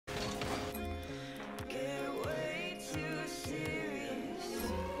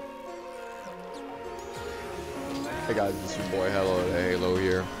Hey guys, it's your boy Hello to Halo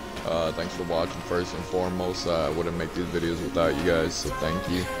here. Thanks for watching first and foremost. I wouldn't make these videos without you guys, so thank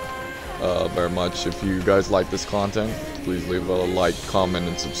you very much. If you guys like this content, please leave a like, comment,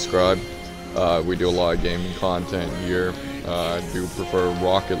 and subscribe. We do a lot of gaming content here. I do prefer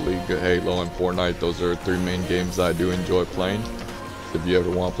Rocket League, Halo, and Fortnite. Those are three main games I do enjoy playing. So if you ever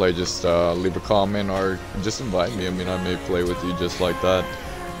want to play, just leave a comment or just invite me. I mean, I may play with you just like that.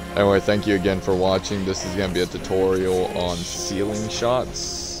 Anyway, thank you again for watching. This is going to be a tutorial on ceiling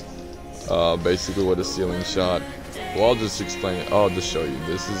shots. Basically what a ceiling shot, well, I'll just explain it. I'll just show you.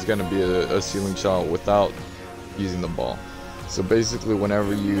 This is going to be a ceiling shot without using the ball. So basically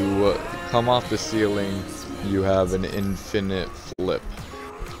whenever you come off the ceiling, you have an infinite flip.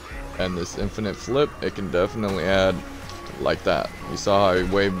 And this infinite flip, it can definitely add like that. You saw how I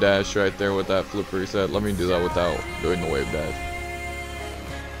wave dash right there with that flip reset. Let me do that without doing the wave dash.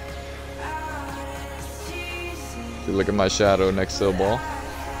 If you look at my shadow next to the ball,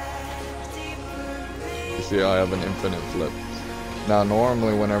 you see I have an infinite flip. Now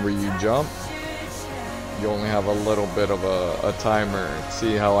normally whenever you jump, you only have a little bit of a timer.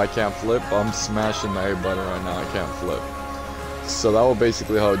 See how I can't flip? I'm smashing the A button right now, I can't flip. So that will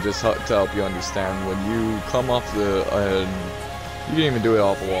basically help, just to help you understand, when you come off the, you can even do it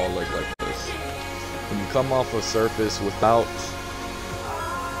off a wall like this. When you come off a surface without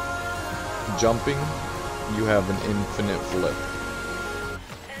jumping, you have an infinite flip,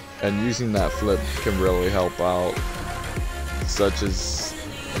 and using that flip can really help out, such as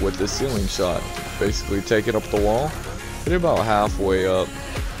with the ceiling shot. Basically take it up the wall, hit it about halfway up.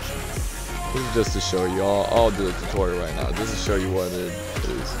 This is just to show you. I'll do a tutorial right now just to show you what it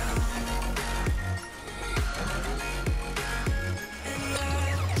is.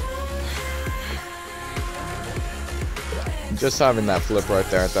 Just having that flip right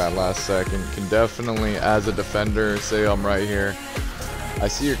there at that last second can definitely, as a defender, say I'm right here, I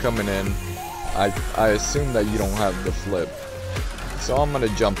see you're coming in, I assume that you don't have the flip, so I'm gonna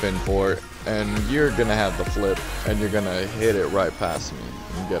jump in for it, and you're gonna have the flip, and you're gonna hit it right past me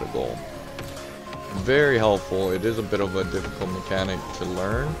and get a goal. Very helpful. It is a bit of a difficult mechanic to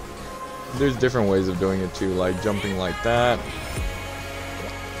learn. There's different ways of doing it too, like jumping like that,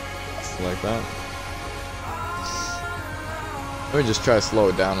 like that. Let me just try to slow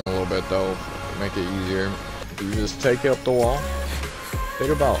it down a little bit though, make it easier. You just take it up the wall, take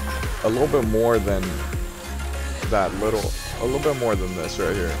about a little bit more than that, a little bit more than this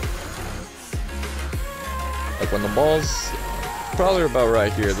right here. Like when the ball's probably about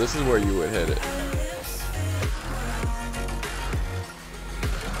right here, this is where you would hit it.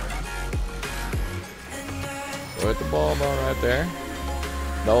 So hit the ball about right there.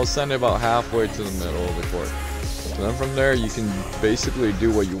 That will send it about halfway to the middle of the court. So then from there you can basically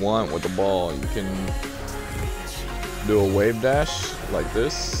do what you want with the ball. You can do a wave dash like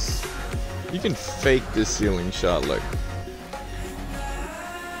this. You can fake this ceiling shot, like,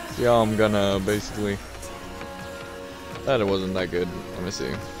 see how I'm gonna basically, that it wasn't that good. Let me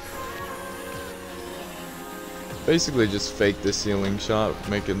see. Basically just fake this ceiling shot,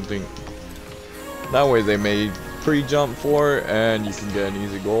 make them think that way they may pre-jump for it and you can get an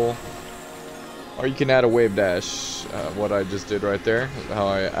easy goal. Or you can add a wave dash, what I just did right there, how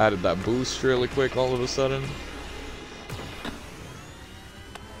I added that boost really quick all of a sudden.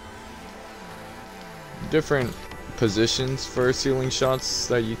 Different positions for ceiling shots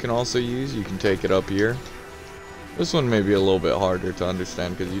that you can also use. You can take it up here. This one may be a little bit harder to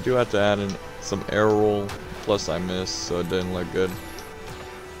understand because you do have to add in some air roll, plus I missed, so it didn't look good.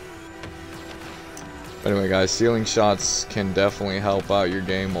 Anyway guys, ceiling shots can definitely help out your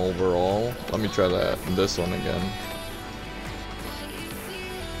game overall. Let me try this one again.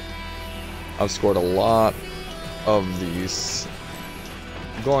 I've scored a lot of these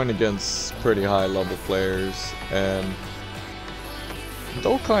going against pretty high level players, and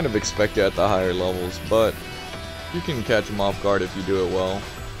they'll kind of expect it at the higher levels, but you can catch them off guard if you do it well.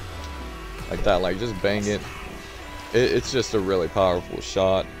 Like that, like just bang it. It's just a really powerful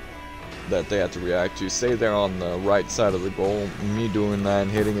shot that they have to react to. Say they're on the right side of the goal, me doing that and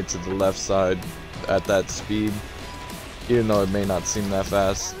hitting it to the left side at that speed, even though it may not seem that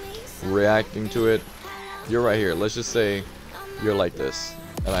fast, reacting to it. You're right here, let's just say you're like this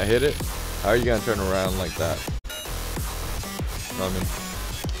and I hit it. How are you gonna turn around like that? You know what I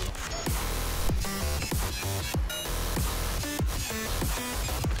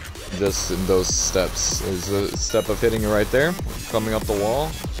mean? Just in those steps. There's a step of hitting it right there, coming up the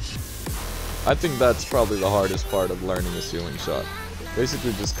wall. I think that's probably the hardest part of learning a ceiling shot.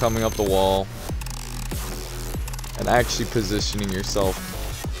 Basically just coming up the wall and actually positioning yourself,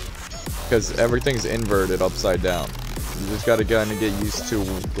 because everything's inverted upside down. You just gotta kind of get used to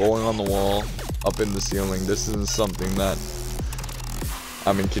going on the wall, up in the ceiling. This isn't something that,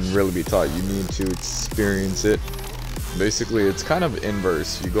 I mean, can really be taught. You need to experience it. Basically, it's kind of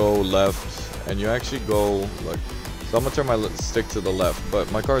inverse. You go left, and you actually go, like, so I'm gonna turn my stick to the left,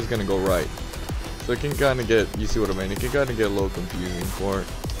 but my car is gonna go right. So it can kind of get, you see what I mean? It can kind of get a little confusing for it.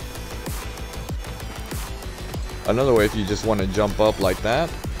 Another way, if you just want to jump up like that,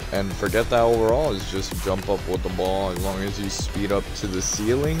 and forget that overall, is just jump up with the ball. As long as you speed up to the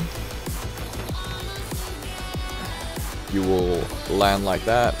ceiling, you will land like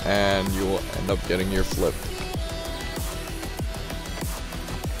that, and you will end up getting your flip.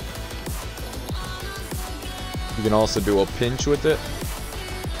 You can also do a pinch with it.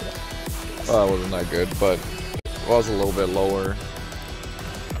 That wasn't that good, but it was a little bit lower.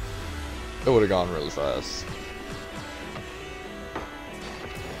 It would have gone really fast.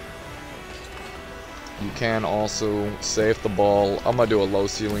 You can also save the ball. I'm gonna do a low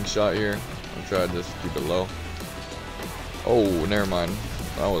ceiling shot here. I'm trying to just keep it low. Oh, never mind.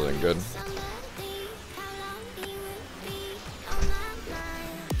 That wasn't good.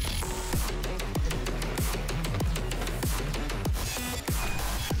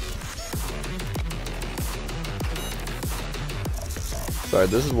 Sorry,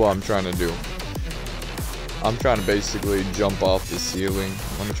 this is what I'm trying to do. I'm trying to basically jump off the ceiling.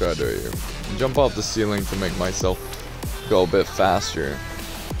 Let me try to do it here. Jump off the ceiling to make myself go a bit faster.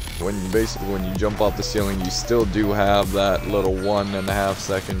 When you jump off the ceiling, you still do have that little 1.5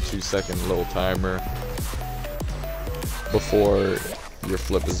 second, 2 second little timer before your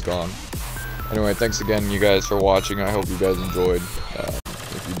flip is gone. Anyway, thanks again, you guys, for watching. I hope you guys enjoyed.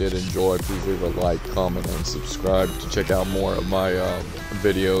 If you did enjoy, please leave a like, comment, and subscribe to check out more of my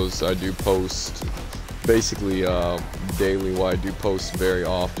videos. I do post basically daily. Well, I do post very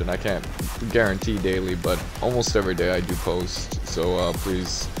often. I can't guarantee daily, but almost every day I do post. So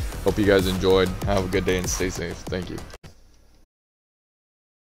please, hope you guys enjoyed. Have a good day and stay safe. Thank you.